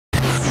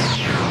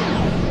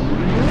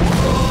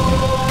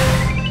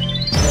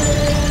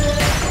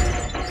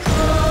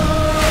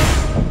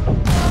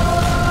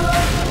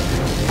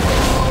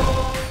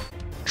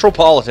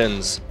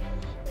Metropolitans.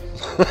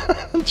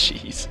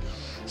 Jeez.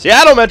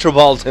 Seattle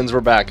Metropolitans,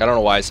 we're back. I don't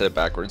know why I said it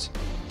backwards.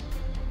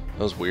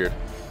 That was weird.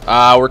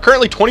 We're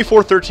currently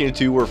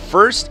 24-13-2. We're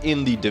first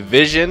in the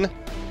division.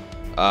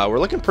 We're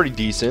looking pretty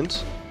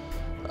decent.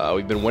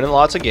 We've been winning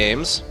lots of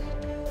games.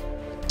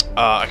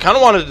 I kind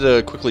of wanted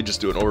to quickly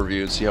just do an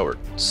overview and see how we're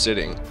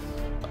sitting.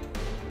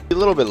 A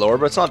little bit lower,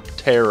 but it's not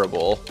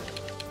terrible.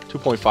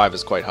 2.5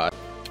 is quite high.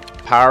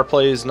 Power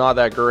play is not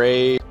that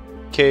great.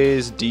 K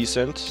is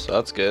decent, so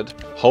that's good.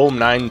 Home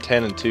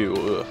 9-10-2.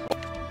 Ugh.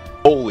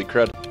 Holy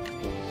credit.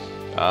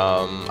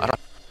 I don't know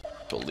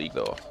the league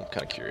though. I'm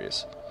kind of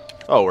curious.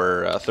 Oh,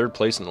 we're third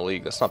place in the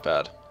league. That's not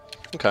bad.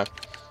 Okay.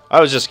 I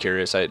was just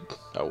curious. I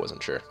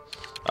wasn't sure.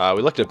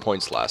 We looked at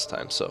points last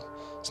time, so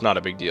it's not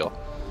a big deal.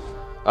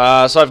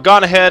 So I've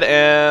gone ahead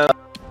and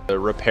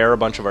repair a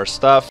bunch of our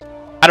stuff.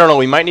 I don't know.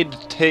 We might need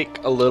to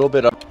take a little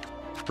bit up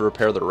to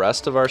repair the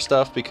rest of our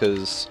stuff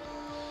because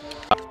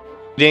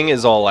rating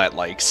is all at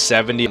like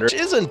 70, which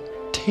isn't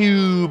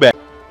too bad.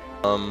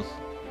 I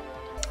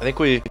think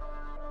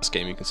last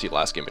game, you can see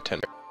last game at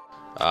 10.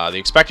 The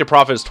expected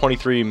profit is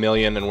 23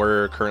 million, and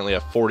we're currently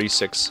at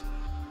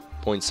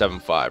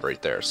 46.75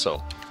 right there.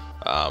 So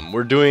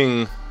we're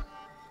doing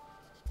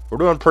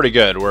pretty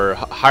good. We're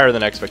higher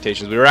than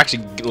expectations. We were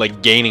actually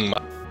like gaining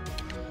money.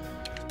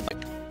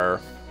 I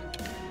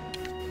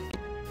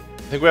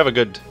think we have a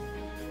good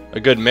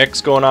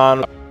mix going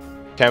on.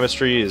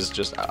 Chemistry is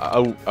just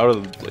out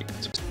of like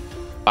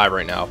 5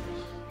 right now,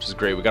 which is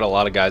great. We got a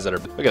lot of guys that are.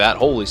 Look at that!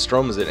 Holy,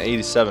 Strom is at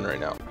 87 right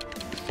now.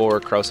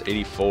 4 Kraus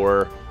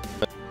 84.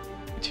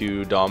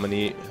 To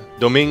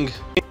Doming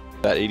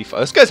at 85.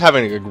 This guy's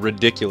having a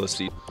ridiculous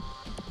season.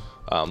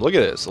 Look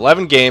at this.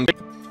 11 games.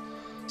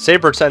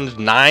 Save percentage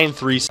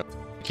 9-3.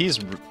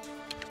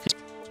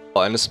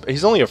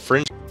 He's only a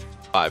fringe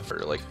 5 for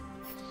like.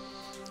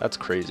 That's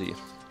crazy.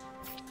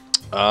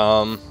 We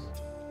have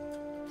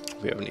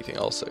anything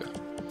else?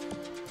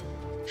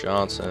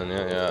 Johnson,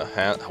 yeah.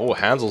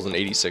 Hansel's an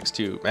 86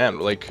 too. Man,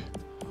 like,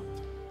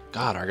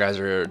 God, our guys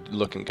are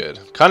looking good.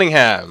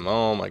 Cunningham,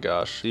 oh my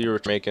gosh,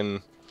 you're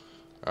making.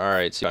 All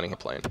right, see Cunningham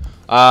playing.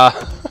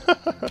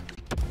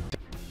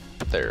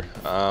 There.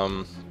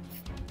 Kind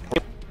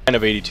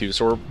of 82,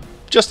 so we're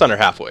just under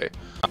halfway.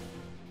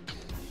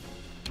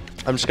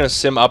 I'm just gonna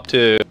sim up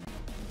to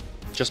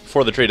just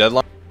before the trade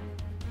deadline,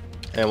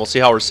 and we'll see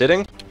how we're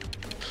sitting.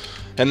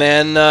 And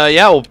then,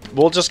 yeah,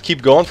 we'll just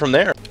keep going from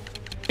there.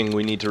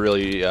 We need to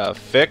really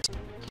fix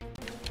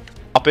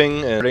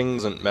hopping and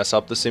things and mess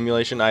up the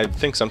simulation. I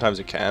think sometimes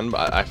it can,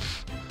 but I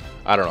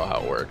don't know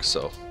how it works,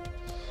 so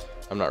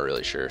I'm not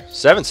really sure.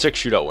 7-6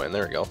 shootout win.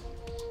 There we go.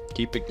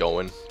 Keep it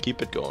going.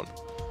 Keep it going.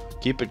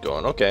 Keep it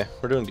going. Okay,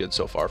 we're doing good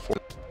so far. 4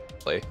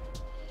 play.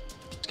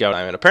 Scout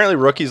diamond. Apparently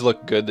rookies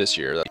look good this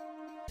year.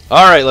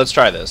 All right, let's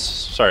try this.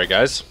 Sorry,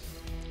 guys.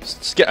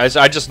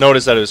 I just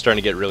noticed that it was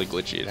starting to get really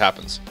glitchy. It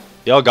happens.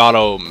 The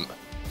elgato,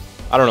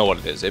 I don't know what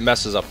it is. It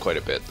messes up quite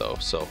a bit though,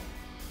 so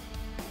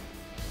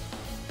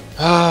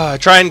I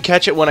try and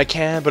catch it when I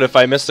can, but if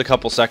I missed a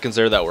couple seconds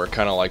there that were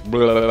kind of like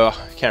blah, blah, blah,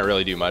 can't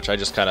really do much. I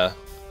just kind of,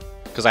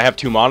 because I have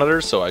 2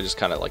 monitors, so I just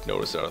kind of like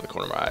notice it out of the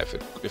corner of my eye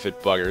if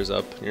it buggers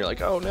up and you're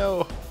like, oh no.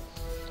 All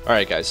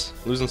right, guys,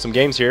 losing some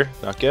games here.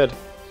 Not good.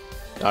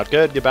 Not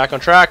good. Get back on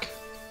track.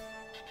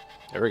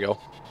 There we go.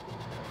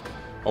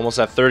 Almost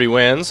at 30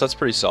 wins. That's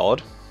pretty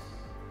solid.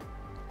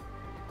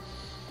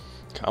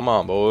 Come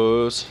on,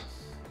 boys.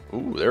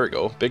 Ooh, there we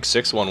go. Big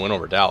 6-1 win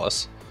over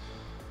Dallas.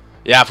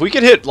 Yeah, if we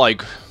could hit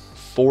like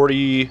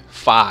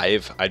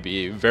 45, I'd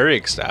be very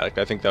ecstatic.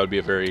 I think that would be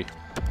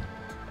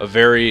a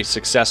very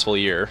successful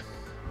year.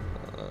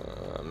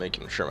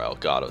 Making sure my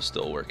Elgato's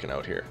still working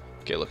out here.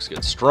 Okay, looks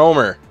good.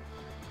 Stromer.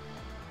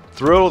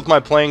 Thrilled with my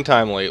playing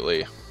time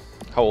lately.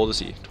 How old is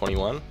he?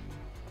 21?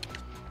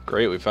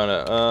 Great, we found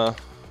a...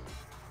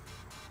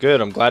 Good,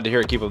 I'm glad to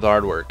hear it. Keep up the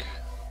hard work.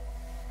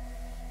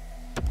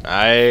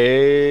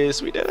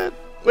 Nice, we did it.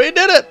 We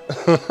did it.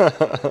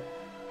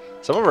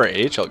 Some of our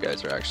AHL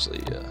guys are actually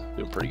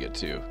doing pretty good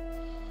too.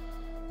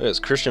 Look at this,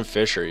 Christian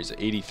Fisher. He's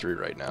at 83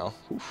 right now.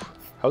 Oof.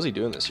 How's he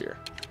doing this year?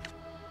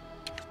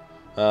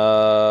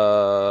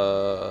 Oh,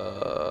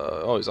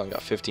 he's only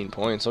got 15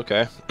 points.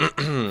 Okay.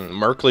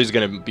 Merkley's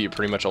gonna be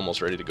pretty much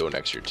almost ready to go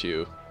next year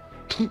too.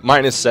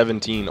 Minus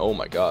 17. Oh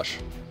my gosh.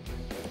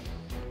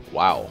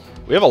 Wow.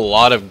 We have a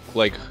lot of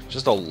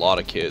just a lot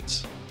of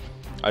kids.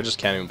 I just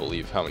can't even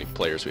believe how many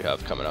players we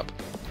have coming up.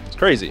 It's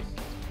crazy.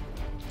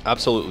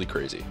 Absolutely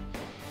crazy.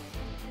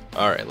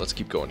 Alright, let's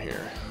keep going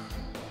here.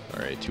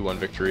 Alright, 2-1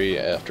 victory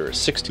after a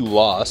 6-2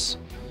 loss.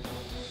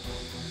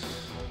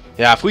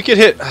 Yeah, if we could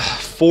hit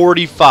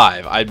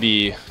 45, I'd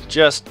be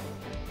just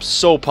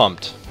so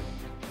pumped.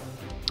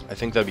 I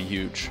think that'd be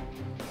huge.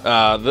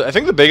 I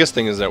think the biggest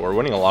thing is that we're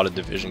winning a lot of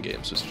division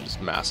games, which is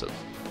just massive.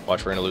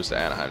 Watch, we're going to lose to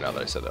Anaheim now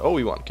that I said that. Oh,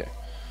 we won. Okay.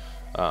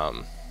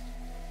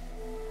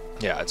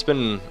 Yeah, it's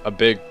been a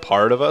big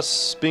part of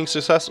us being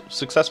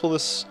successful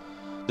this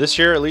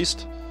year, at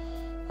least.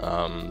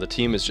 The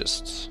team is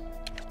just,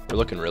 we're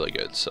looking really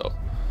good. So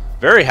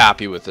very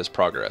happy with this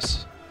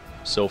progress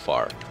so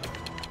far.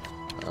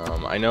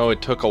 I know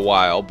it took a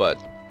while, but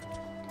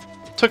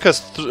it took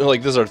us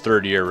like this is our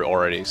 3rd year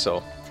already,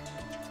 so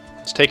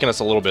it's taken us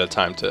a little bit of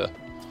time to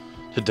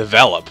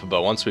develop.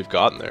 But once we've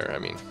gotten there, I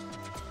mean,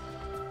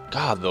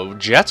 God, the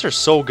Jets are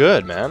so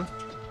good, man.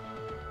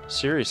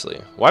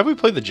 Seriously, why have we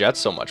played the Jets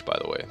so much? By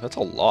the way, that's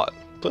a lot.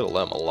 Played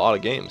them a lot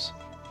of games.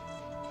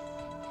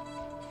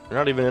 They're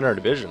not even in our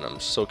division.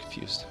 I'm so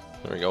confused.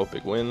 There we go.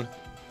 Big win.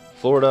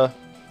 Florida.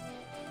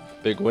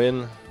 Big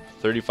win.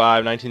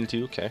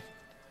 35-19-2. Okay.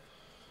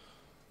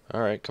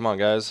 All right. Come on,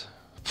 guys.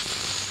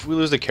 We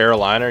lose to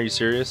Carolina. Are you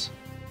serious?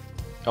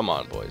 Come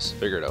on, boys.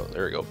 Figure it out.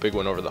 There we go. Big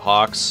win over the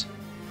Hawks.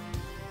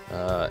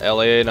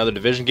 LA, another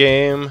division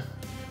game.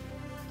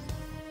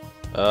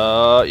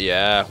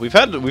 Yeah. We've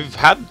had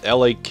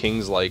LA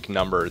Kings like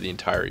number the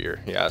entire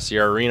year. Yeah. See,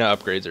 our arena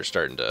upgrades are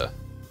starting to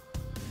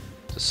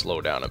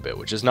slow down a bit,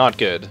 which is not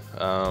good.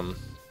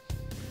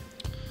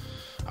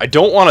 I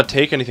don't want to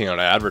take anything out of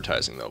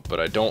advertising though, but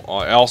I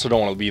also don't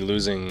want to be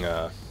losing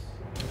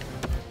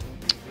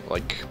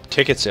like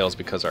ticket sales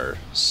because our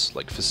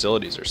like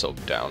facilities are so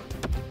down.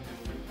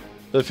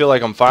 I feel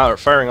like I'm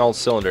firing all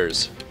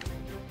cylinders.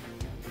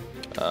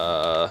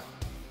 29.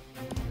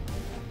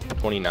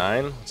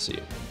 Let's see.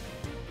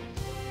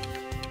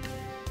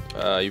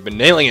 You've been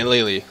nailing it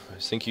lately. I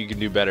just think you can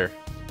do better.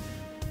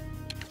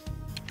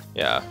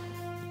 Yeah.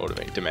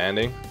 Motivating.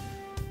 Demanding.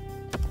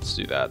 Let's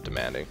do that.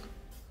 Demanding.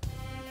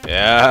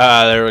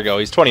 Yeah, there we go.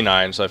 He's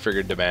 29, so I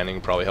figured demanding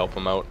would probably help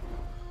him out.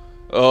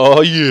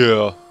 Oh,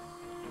 yeah.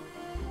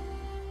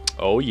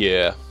 Oh,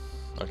 yeah.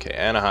 Okay,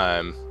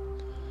 Anaheim.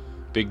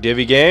 Big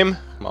divvy game.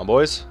 Come on,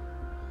 boys.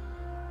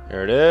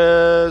 There it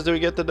is. Do we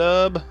get the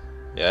dub?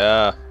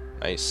 Yeah.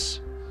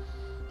 Nice.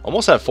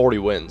 Almost had 40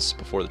 wins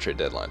before the trade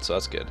deadline, so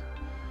that's good.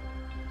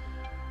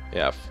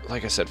 Yeah,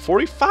 like I said,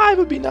 45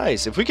 would be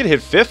nice. If we could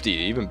hit 50,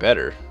 even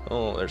better.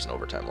 Oh, there's an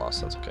overtime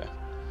loss. That's okay.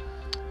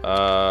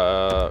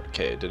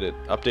 Okay, did it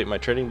update my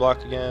trading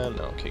block again?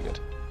 No, okay, good.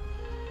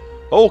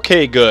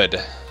 Okay,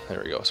 good.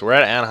 There we go. So we're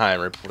at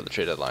Anaheim right before the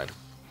trade deadline.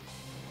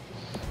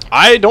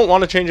 I don't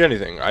want to change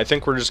anything. I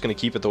think we're just going to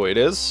keep it the way it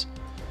is.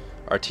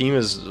 Our team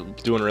is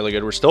doing really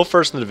good. We're still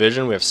first in the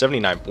division. We have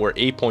 79. We're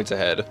 8 points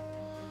ahead.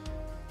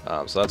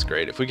 So that's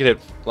great. If we could hit,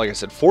 like I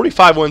said,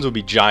 45 wins would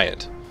be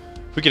giant.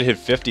 If we could hit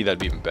 50, that'd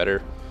be even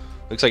better.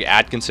 Looks like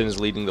Atkinson is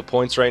leading the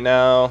points right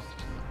now.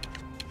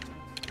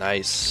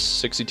 Nice.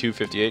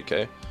 62-58,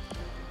 okay.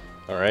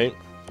 Alright.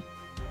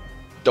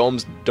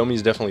 Domi's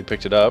definitely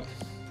picked it up.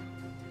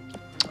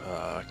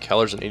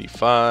 Keller's an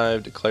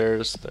 85.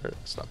 Declares.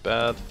 That's not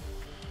bad.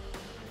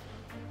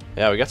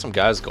 Yeah, we got some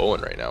guys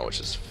going right now, which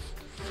is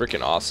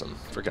freaking awesome.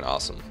 Freaking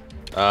awesome.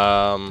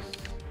 Kind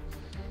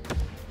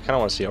of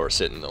want to see how we're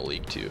sitting in the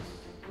league, too.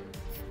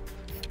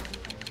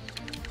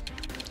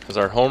 Has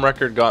our home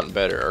record gotten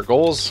better? Our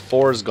goals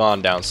for has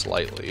gone down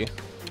slightly.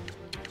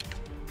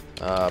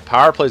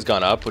 Power play's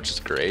gone up, which is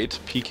great.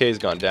 PK's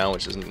gone down,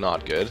 which is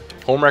not good.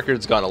 Home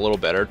record's gone a little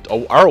better.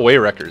 Oh, our away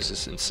record is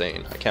just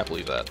insane. I can't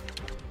believe that.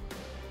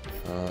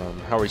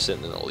 How are we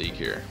sitting in the league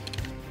here?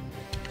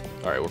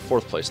 Alright, we're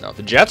 4th place now.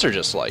 The Jets are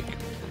just like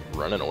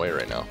running away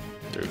right now.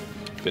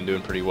 They've been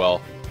doing pretty well.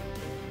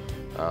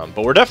 But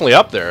we're definitely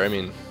up there. I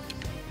mean,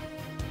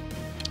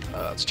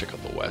 let's check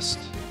out the West.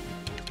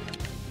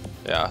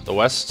 Yeah, the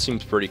West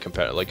seems pretty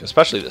competitive, like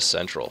especially the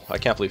Central. I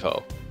can't believe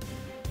how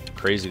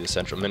crazy the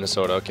Central.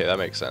 Minnesota, okay, that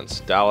makes sense.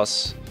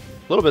 Dallas,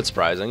 a little bit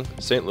surprising.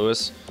 St.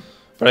 Louis,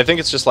 but I think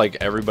it's just like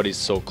everybody's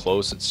so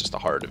close. It's just a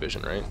hard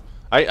division, right?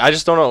 I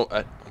just don't know.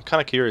 I'm kind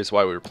of curious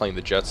why we were playing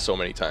the Jets so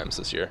many times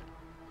this year.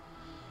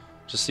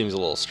 Just seems a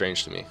little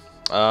strange to me.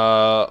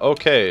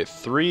 Okay,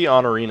 3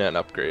 on arena and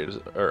upgrade,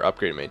 or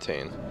upgrade and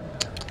maintain.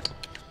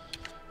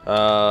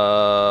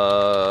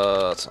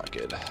 That's not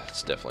good.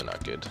 It's definitely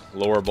not good.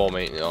 Lower ball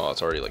maintenance. Oh,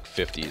 it's already like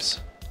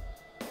 50s.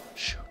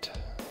 Shoot.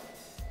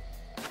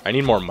 I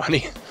need more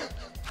money.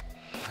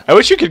 I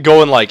wish you could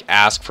go and like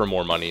ask for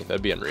more money.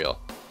 That'd be unreal.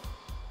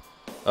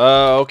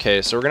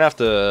 Okay, so we're gonna have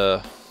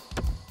to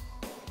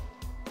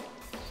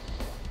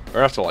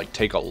like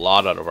take a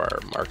lot out of our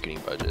marketing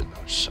budget,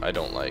 which I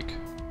don't like.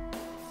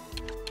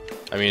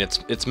 I mean,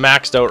 it's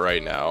maxed out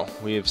right now.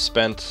 We have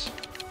spent,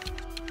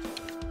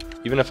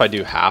 even if I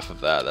do half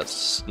of that,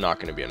 that's not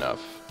going to be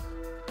enough.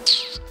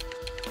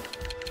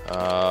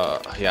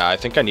 Yeah, I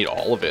think I need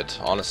all of it,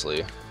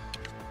 honestly.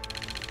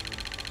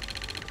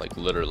 Like,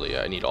 literally,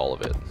 I need all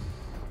of it.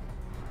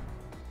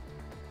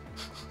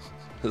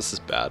 This is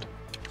bad.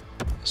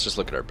 Let's just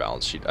look at our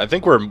balance sheet. I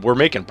think we're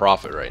making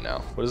profit right now.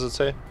 What does it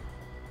say?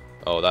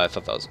 Oh, I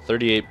thought that was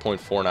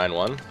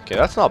 38.491. Okay,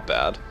 that's not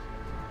bad.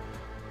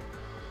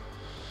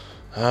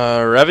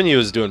 Revenue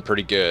is doing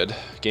pretty good.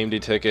 Game day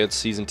tickets,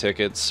 season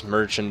tickets,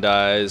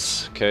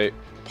 merchandise. Okay,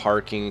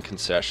 parking,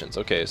 concessions.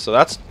 Okay, so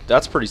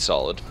that's pretty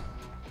solid.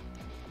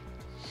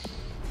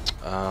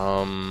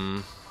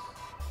 I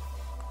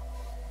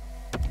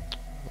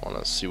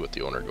want to see what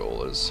the owner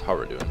goal is. How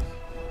we're doing.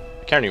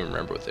 I can't even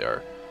remember what they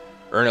are.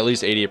 Earn at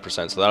least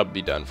 88%, so that'll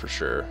be done for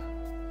sure.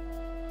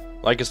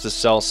 Like us to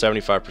sell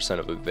 75%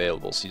 of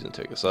available season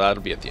tickets, so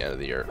that'll be at the end of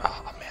the year.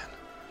 Oh man,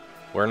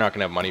 We're not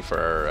gonna have money for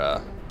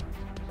our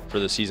for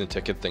the season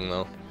ticket thing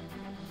though.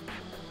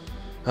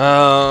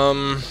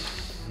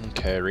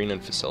 Okay, arena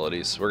and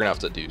facilities. We're gonna have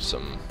to do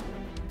some.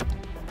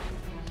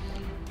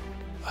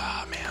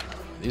 Ah man,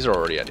 these are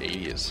already at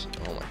 80s.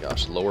 Oh my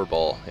gosh, lower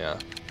ball, yeah.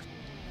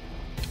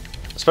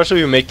 Especially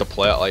if you make the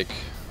playoff. Like,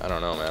 I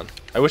don't know, man.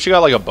 I wish you got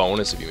like a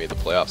bonus if you made the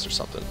playoffs or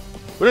something.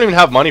 We don't even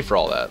have money for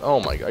all that.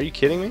 Oh my god, are you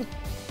kidding me?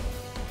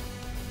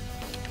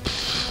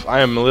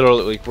 I am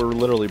literally like, we're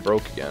literally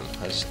broke again.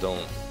 I just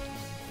don't.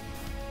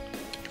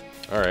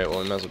 All right,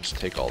 well, we might as well just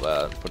take all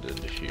that and put it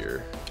into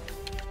here.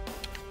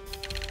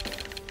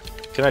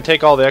 Can I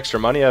take all the extra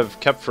money I've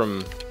kept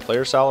from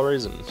player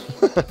salaries and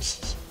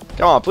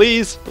come on,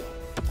 please.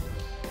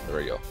 There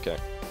we go. Okay.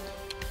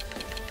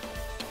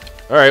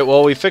 All right.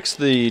 Well, we fixed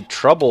the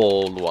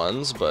troubled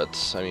ones,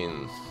 but I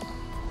mean,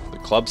 the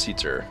club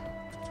seats are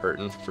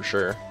hurting for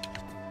sure.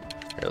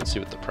 Here, let's see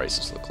what the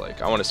prices look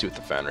like. I want to see what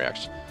the fan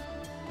reaction.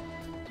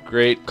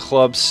 Great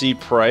club seat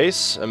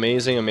price.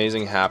 Amazing,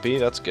 amazing, happy.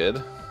 That's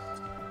good.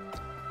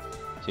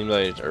 Seems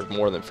like they're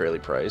more than fairly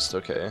priced.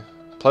 Okay.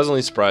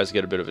 Pleasantly surprised to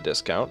get a bit of a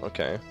discount.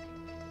 Okay.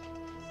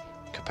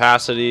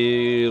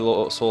 Capacity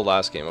sold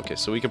last game. Okay,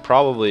 so we could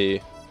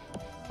probably.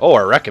 Oh,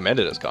 our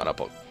recommended has gone up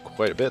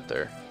quite a bit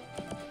there.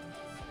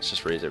 Let's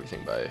just raise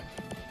everything by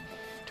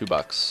 $2.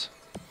 $2,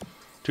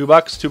 $2,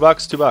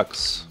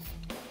 $2.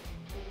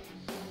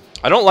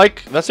 I don't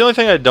like. That's the only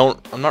thing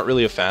I'm not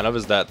really a fan of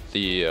is that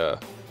the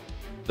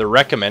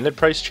recommended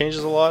price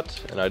changes a lot,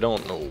 and I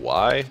don't know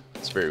why.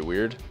 It's very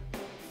weird.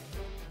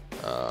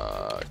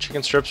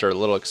 Chicken strips are a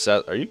little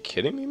excess. Are you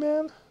kidding me,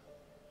 man?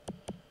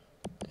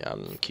 Yeah,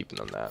 I'm keeping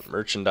them that.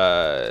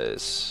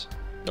 Merchandise.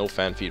 No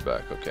fan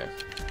feedback. Okay.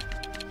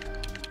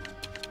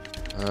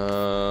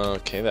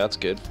 Okay, that's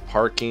good.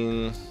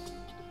 Parking.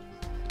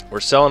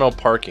 We're selling out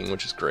parking,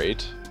 which is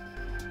great.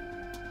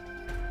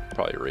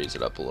 Probably raise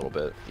it up a little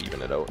bit.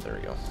 Even it out. There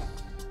we go.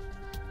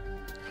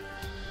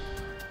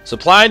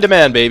 Supply and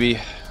demand, baby.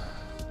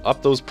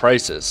 Up those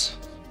prices.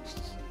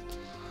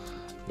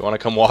 You want to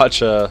come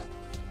watch a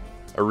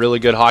really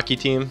good hockey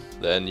team,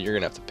 then you're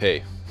gonna have to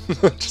pay.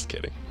 Just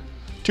kidding.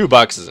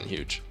 $2 isn't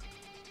huge.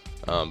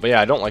 But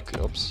yeah, I don't like.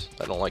 Oops,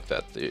 I don't like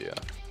that.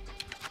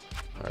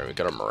 All right, we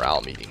got a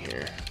morale meeting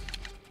here.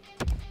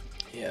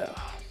 Yeah,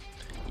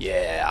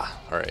 yeah.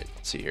 All right,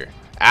 let's see here.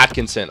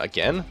 Atkinson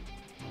again.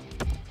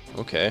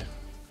 Okay.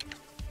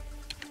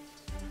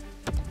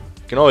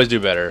 Can always do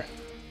better.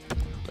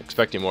 I'm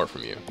expecting more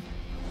from you.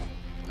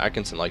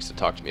 Atkinson likes to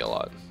talk to me a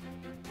lot.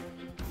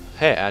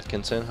 Hey,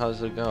 Atkinson,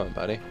 how's it going,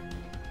 buddy?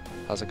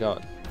 How's it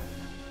going?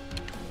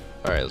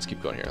 Alright, let's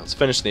keep going here. Let's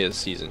finish the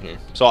season here.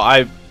 So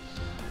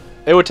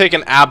it would take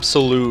an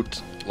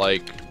absolute,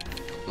 like,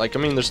 I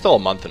mean, there's still a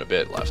month and a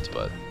bit left,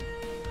 but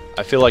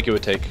I feel like it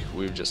would take,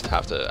 we would just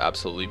have to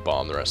absolutely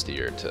bomb the rest of the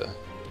year to,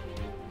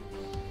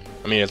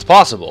 I mean, it's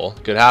possible,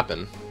 could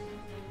happen,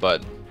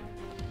 but,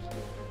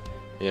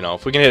 you know,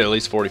 if we can hit at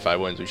least 45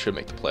 wins, we should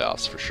make the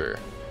playoffs for sure.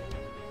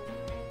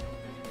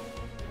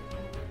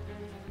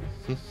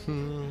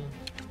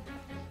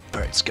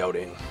 Alright,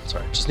 scouting.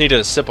 Sorry, just needed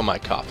a sip of my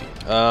coffee.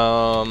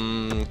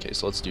 Okay,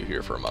 so let's do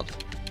here for a month.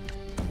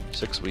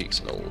 6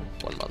 weeks, no,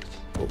 1 month.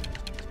 Oh.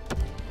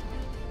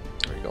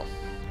 There you go.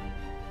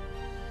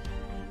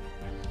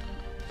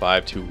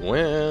 5 to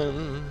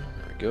win.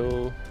 There we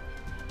go.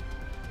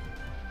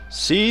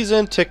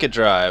 Season ticket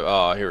drive.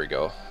 Oh, here we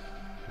go.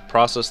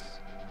 Process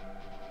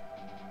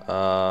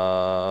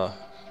the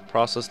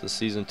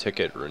season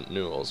ticket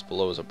renewals.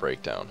 Below is a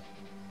breakdown.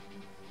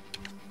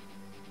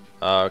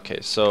 Okay,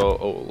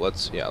 so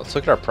let's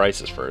look at our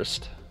prices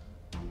first.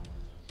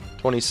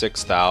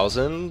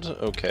 26,000.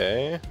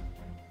 Okay,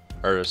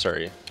 or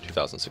sorry,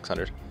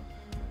 2,600.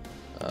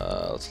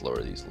 Let's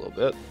lower these a little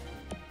bit.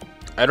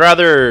 I'd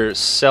rather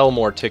sell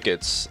more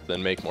tickets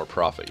than make more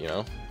profit, you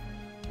know.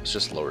 Let's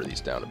just lower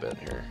these down a bit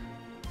here,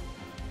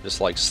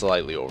 just like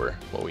slightly over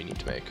what we need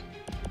to make.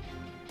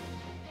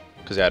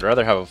 Because yeah, I'd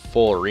rather have a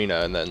full arena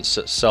and then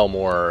sell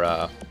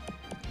more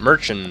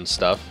merch and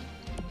stuff.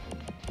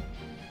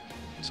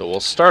 So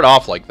we'll start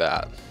off like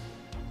that.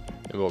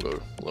 Maybe we'll go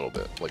a little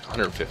bit, like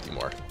 150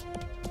 more.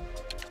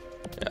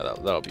 Yeah,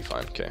 that'll be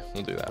fine. Okay,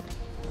 we'll do that.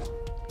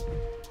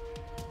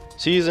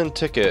 Season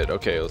ticket.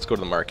 Okay, let's go to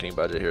the marketing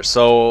budget here.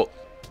 So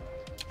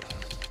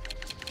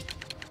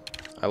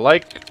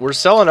we're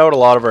selling out a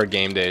lot of our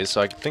game days,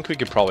 so I think we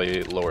could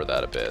probably lower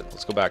that a bit.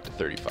 Let's go back to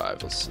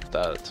 35. Let's set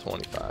that at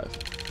 25.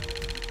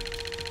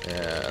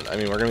 And I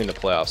mean, we're gonna be in the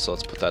playoffs, so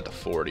let's put that to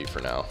 40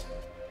 for now.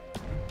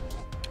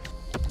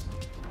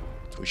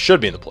 We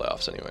should be in the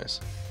playoffs anyways.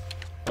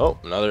 Oh,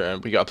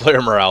 and we got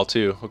player morale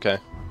too. Okay.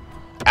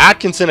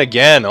 Atkinson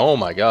again. Oh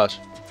my gosh.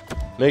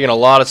 Making a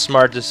lot of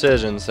smart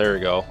decisions. There we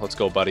go. Let's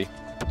go, buddy.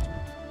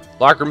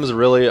 Locker room is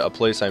really a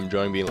place I'm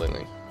enjoying being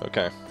living.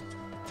 Okay.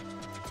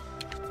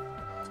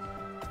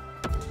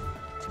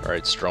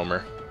 Alright,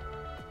 Stromer.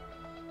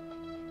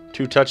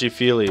 Too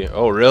touchy-feely.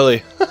 Oh,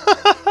 really?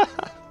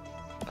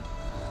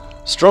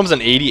 Strom's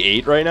an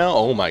 88 right now?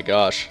 Oh my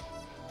gosh.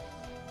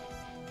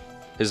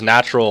 His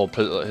natural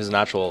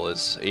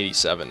is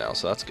 87 now,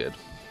 so that's good.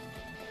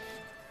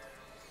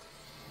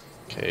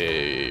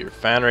 Okay, your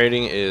fan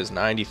rating is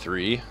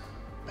 93.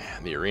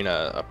 Man, the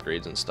arena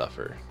upgrades and stuff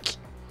are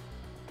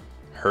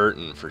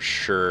hurting for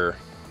sure.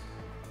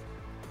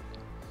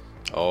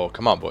 Oh,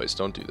 come on, boys.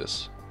 Don't do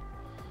this.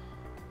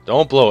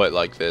 Don't blow it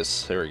like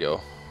this. There we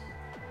go.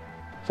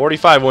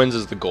 45 wins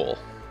is the goal.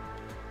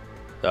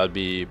 That would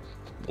be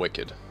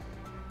wicked.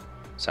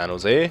 San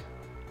Jose.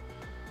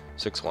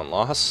 6-1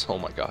 loss. Oh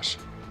my gosh.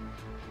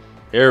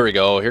 Here we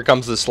go. Here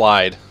comes the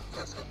slide.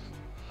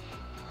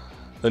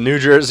 The New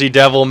Jersey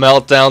Devil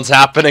meltdown's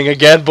happening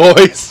again,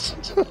 boys.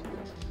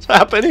 It's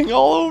happening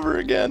all over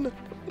again.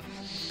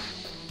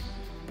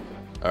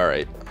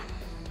 Alright.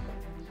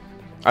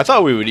 I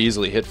thought we would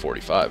easily hit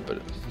 45, but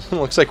it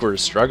looks like we're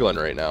struggling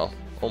right now.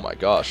 Oh my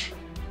gosh.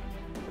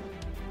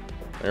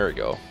 There we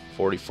go.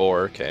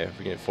 44. Okay, if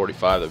we can hit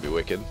 45, that'd be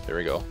wicked. There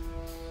we go.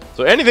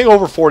 So anything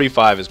over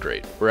 45 is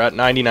great. We're at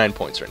 99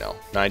 points right now.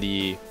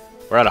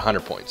 We're at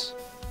 100 points.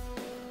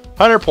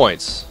 100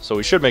 points. So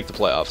we should make the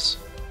playoffs.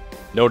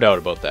 No doubt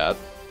about that.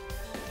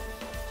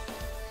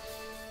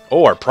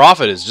 Oh, our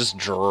profit is just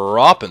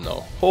dropping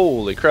though.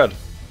 Holy crud.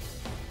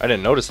 I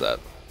didn't notice that.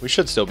 We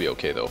should still be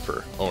okay though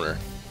for owner.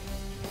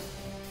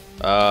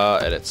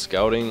 Edit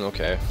scouting.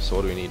 Okay, so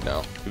what do we need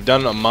now? We've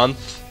done a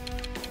month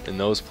in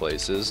those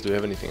places. Do we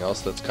have anything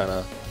else that's kind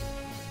of...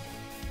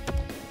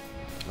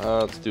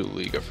 let's do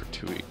Liga for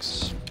 2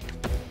 weeks.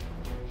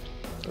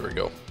 There we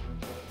go.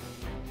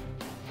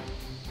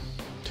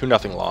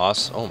 2-0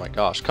 loss. Oh my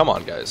gosh. Come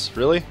on, guys.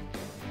 Really?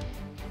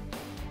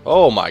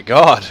 Oh my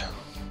god.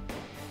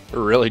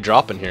 We're really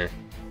dropping here.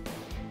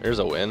 There's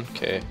a win.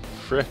 Okay.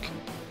 Frick.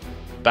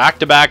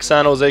 Back-to-back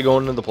San Jose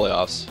going into the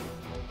playoffs.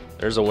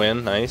 There's a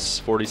win. Nice.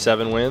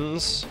 47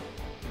 wins.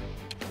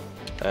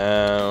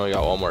 And we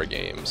got one more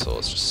game, so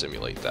let's just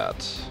simulate that.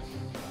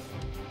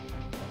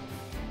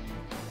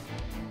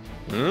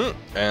 And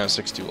a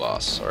 6-2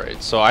 loss.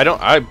 Alright, so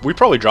we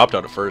probably dropped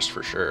out of first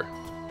for sure.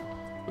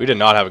 We did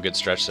not have a good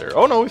stretch there.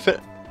 Oh no, we fit.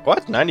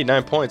 What?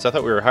 99 points? I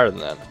thought we were higher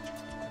than that.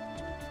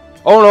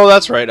 Oh no,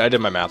 that's right. I did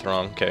my math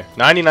wrong. Okay,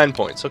 99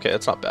 points. Okay,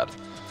 that's not bad.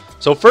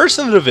 So first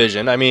in the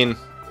division, I mean,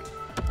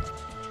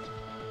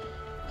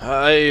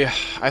 I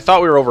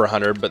thought we were over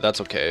 100, but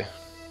that's okay.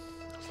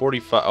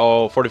 45.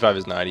 Oh, 45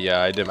 is 90.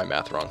 Yeah, I did my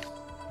math wrong.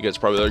 You guys are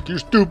probably like, you're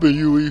stupid,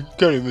 Yewy.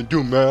 Can't even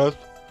do math.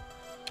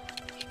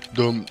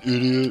 Dumb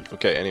idiot.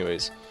 Okay,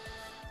 anyways.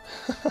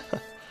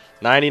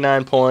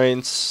 99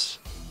 points.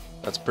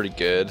 That's pretty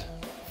good.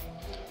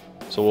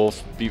 So we'll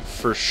be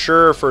for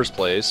sure first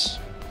place.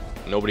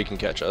 Nobody can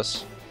catch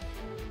us.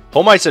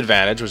 Home ice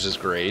advantage, which is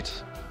great.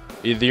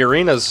 The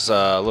arena's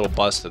a little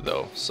busted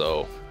though,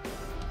 so...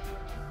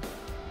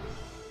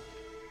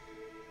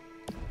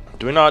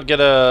 Do we not get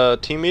a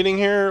team meeting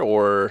here,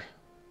 or...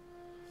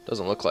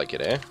 Doesn't look like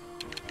it, eh?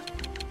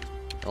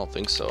 I don't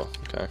think so.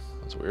 Okay,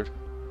 that's weird.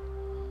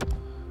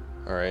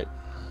 Alright.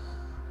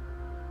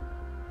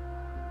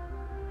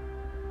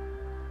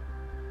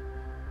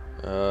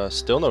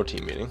 Still no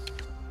team meeting.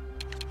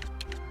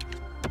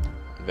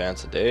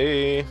 Advance a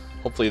day.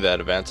 Hopefully that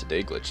advance a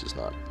day glitch is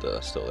not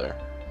still there.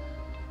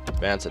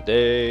 Advance a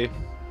day.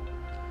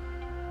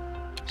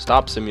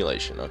 Stop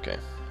simulation. Okay,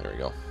 there we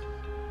go.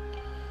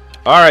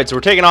 Alright, so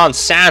we're taking on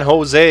San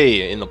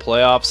Jose in the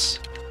playoffs.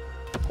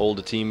 Hold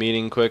a team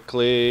meeting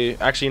quickly.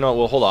 Actually, you know what?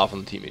 We'll hold off on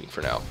the team meeting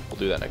for now. We'll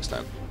do that next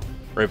time.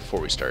 Right before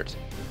we start.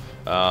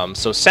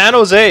 So San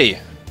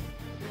Jose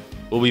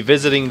will be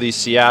visiting the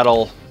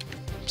Seattle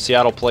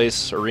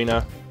Place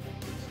Arena.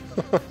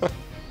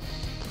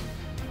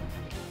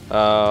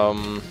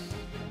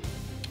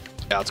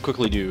 Yeah, let's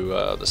quickly do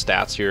the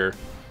stats here.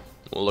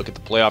 We'll look at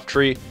the playoff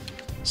tree.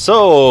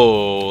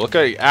 So, look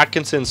at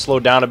Atkinson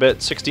slowed down a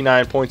bit.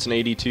 69 points in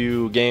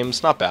 82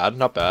 games. Not bad,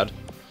 not bad.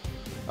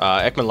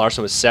 Ekman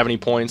Larson with 70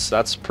 points.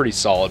 That's pretty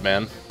solid,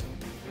 man.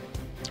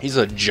 He's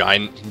a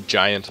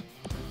giant.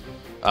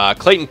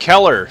 Clayton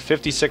Keller,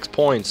 56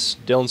 points.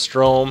 Dylan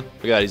Strome,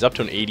 look at that, he's up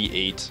to an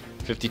 88.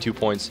 52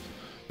 points.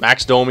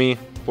 Max Domi,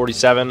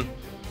 47.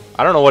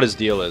 I don't know what his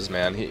deal is,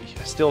 man.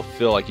 I still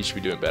feel like he should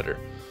be doing better.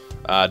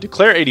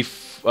 Duclair,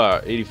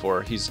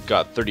 84. He's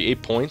got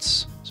 38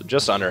 points, so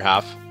just under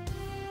half.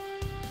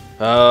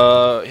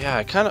 Yeah,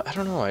 I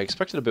don't know. I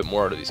expected a bit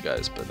more out of these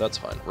guys, but that's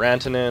fine.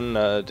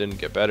 Rantanen didn't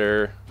get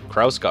better.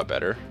 Kraus got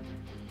better.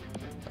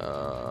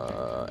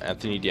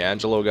 Anthony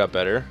D'Angelo got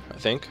better, I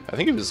think. I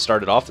think he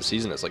started off the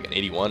season as like an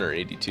 81 or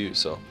 82,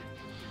 so.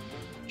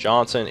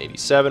 Johnson,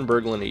 87.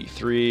 Berglund,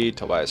 83.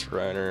 Tobias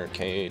Reiner,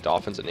 okay.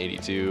 Dolphins at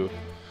 82.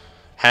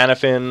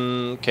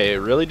 Hannafin, okay,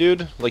 really,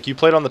 dude? Like, you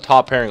played on the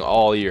top pairing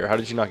all year. How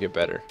did you not get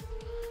better?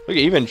 Look,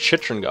 even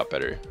Chychrun got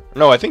better.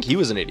 No, I think he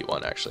was an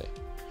 81, actually.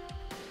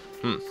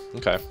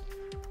 Okay.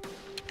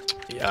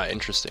 Yeah,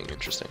 interesting.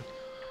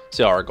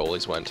 See how our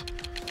goalies went.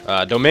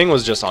 Domingue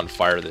was just on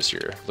fire this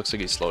year. Looks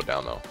like he slowed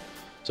down, though.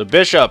 So,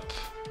 Bishop,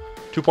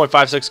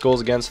 2.56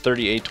 goals against,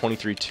 38,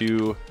 23,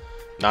 2,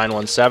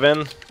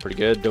 917. Pretty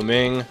good.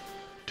 Domingue,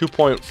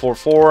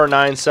 2.44,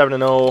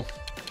 9-7-0,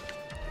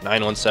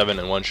 917,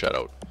 and 1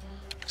 shutout.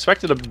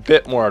 Expected a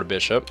bit more out of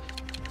Bishop.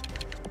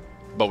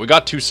 But we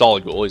got 2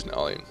 solid goalies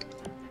now. Like,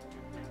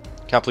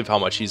 can't believe how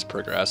much he's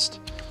progressed.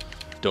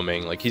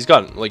 Domingue, like he's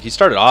got, like he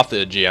started off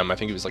the GM, I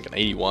think he was like an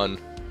 81.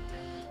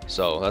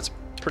 So that's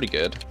pretty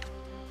good.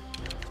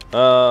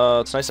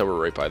 It's nice that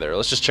we're right by there.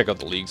 Let's just check out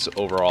the leagues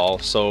overall.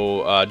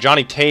 So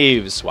Johnny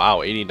Taves,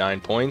 wow, 89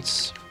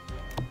 points.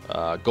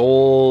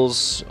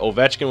 Goals,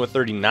 Ovechkin with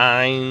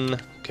 39.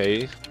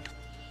 Okay.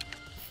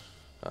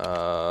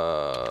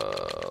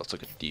 Let's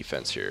look at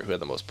defense here. Who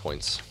had the most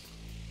points?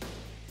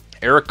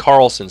 Eric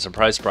Carlson,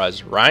 surprise,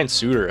 surprise. Ryan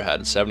Suter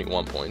had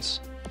 71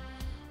 points.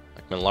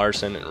 Ekman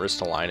Larson and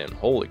Ristolainen.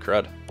 Holy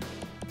crud.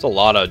 It's a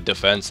lot of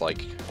defense,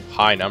 like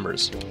high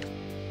numbers.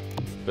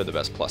 They're the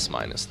best plus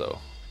minus though.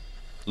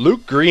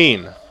 Luke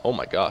Green. Oh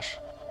my gosh.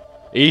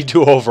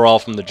 82 overall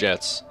from the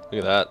Jets.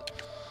 Look at that.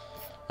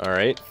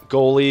 Alright.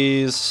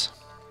 Goalies.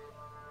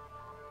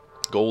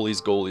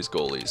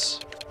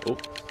 Goalies. Oh.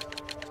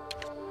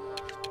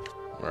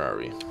 Where are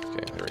we?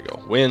 Okay, there we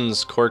go.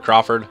 Wins. Corey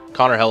Crawford.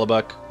 Connor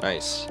Hellebuck.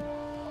 Nice.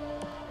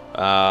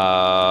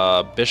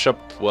 Bishop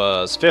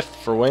was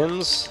 5th for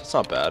wins. That's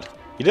not bad.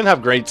 He didn't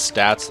have great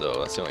stats though.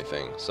 That's the only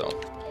thing. So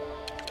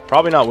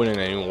probably not winning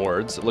any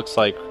awards. It looks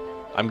like,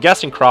 I'm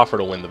guessing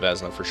Crawford will win the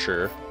Vezina for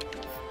sure.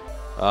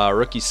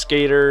 Rookie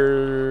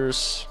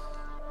skaters.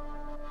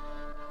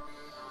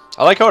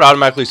 I like how it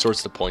automatically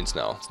sorts the points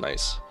now. It's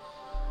nice.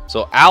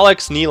 So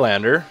Alex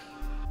Nylander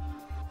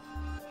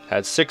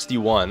had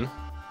 61.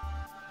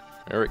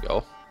 There we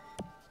go.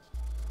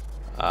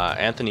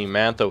 Anthony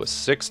Mantha was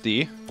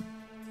 60.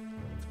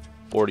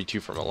 42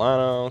 for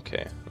Milano.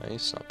 Okay,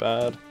 nice. Not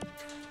bad.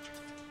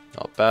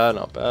 Not bad,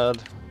 not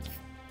bad.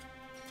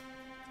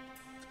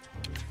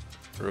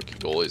 Rookie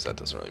goalies, that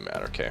doesn't really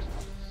matter. Okay,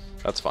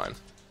 that's fine.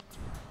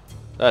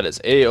 That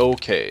is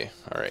A-okay.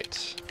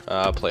 Alright,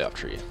 playoff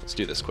tree. Let's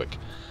do this quick.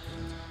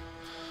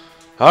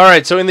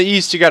 Alright, so in the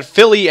East, you got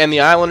Philly and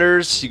the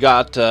Islanders. You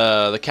got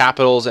the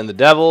Capitals and the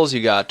Devils.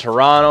 You got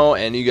Toronto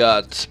and you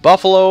got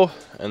Buffalo.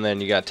 And then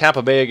you got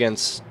Tampa Bay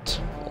against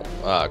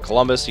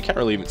Columbus. You can't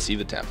really even see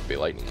the Tampa Bay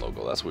Lightning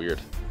logo. That's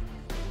weird.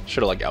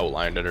 Should have like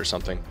outlined it or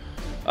something.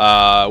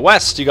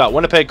 West, you got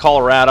Winnipeg,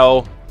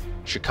 Colorado,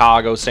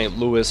 Chicago, St.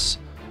 Louis,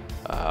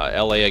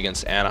 LA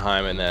against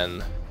Anaheim, and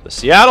then the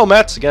Seattle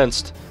Mets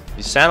against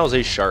the San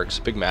Jose Sharks.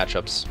 Big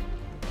matchups.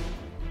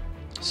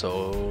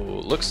 So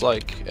looks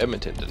like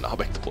Edmonton did not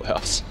make the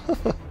playoffs.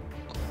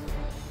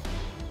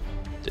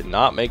 Did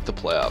not make the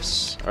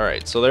playoffs. All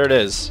right, so there it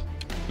is.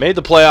 Made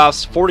the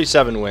playoffs.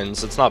 47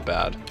 wins. That's not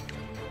bad.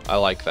 I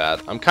like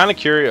that. I'm kind of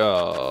curious.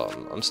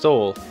 I'm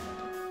still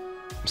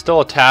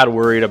a tad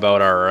worried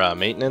about our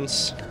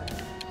maintenance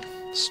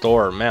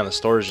store. Man, the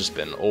store has just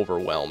been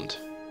overwhelmed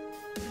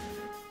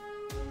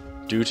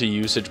due to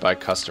usage by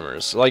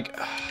customers. Like,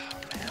 man,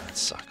 that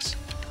sucks.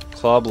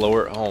 Club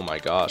lower. Oh my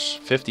gosh,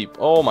 50.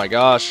 Oh my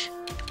gosh.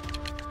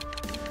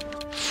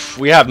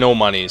 We have no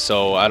money,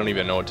 so I don't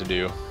even know what to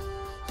do.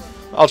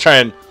 I'll try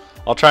and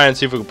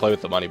see if we can play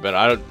with the money, but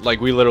I don't,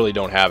 like, we literally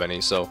don't have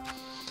any, so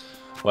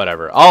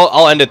whatever.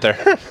 I'll end it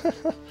there.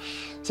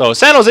 So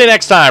San Jose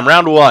next time,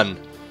 round 1.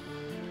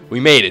 We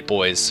made it,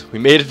 boys. We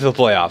made it to the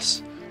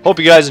playoffs. Hope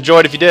you guys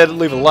enjoyed. If you did,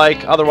 leave a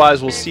like.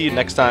 Otherwise, we'll see you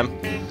next time.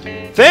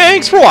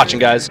 Thanks for watching,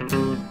 guys.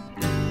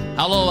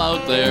 Hello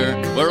out there,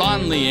 we're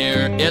on the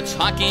air. It's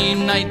hockey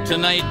night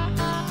tonight.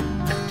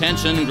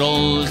 Tension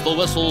grows, the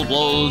whistle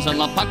blows, and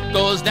the puck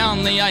goes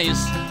down the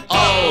ice.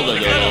 Oh, the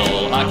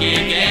good old hockey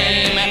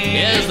game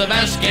is the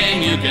best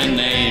game you can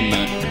name.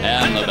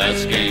 And the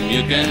best game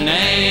you can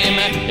name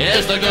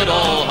is the good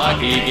old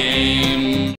hockey game.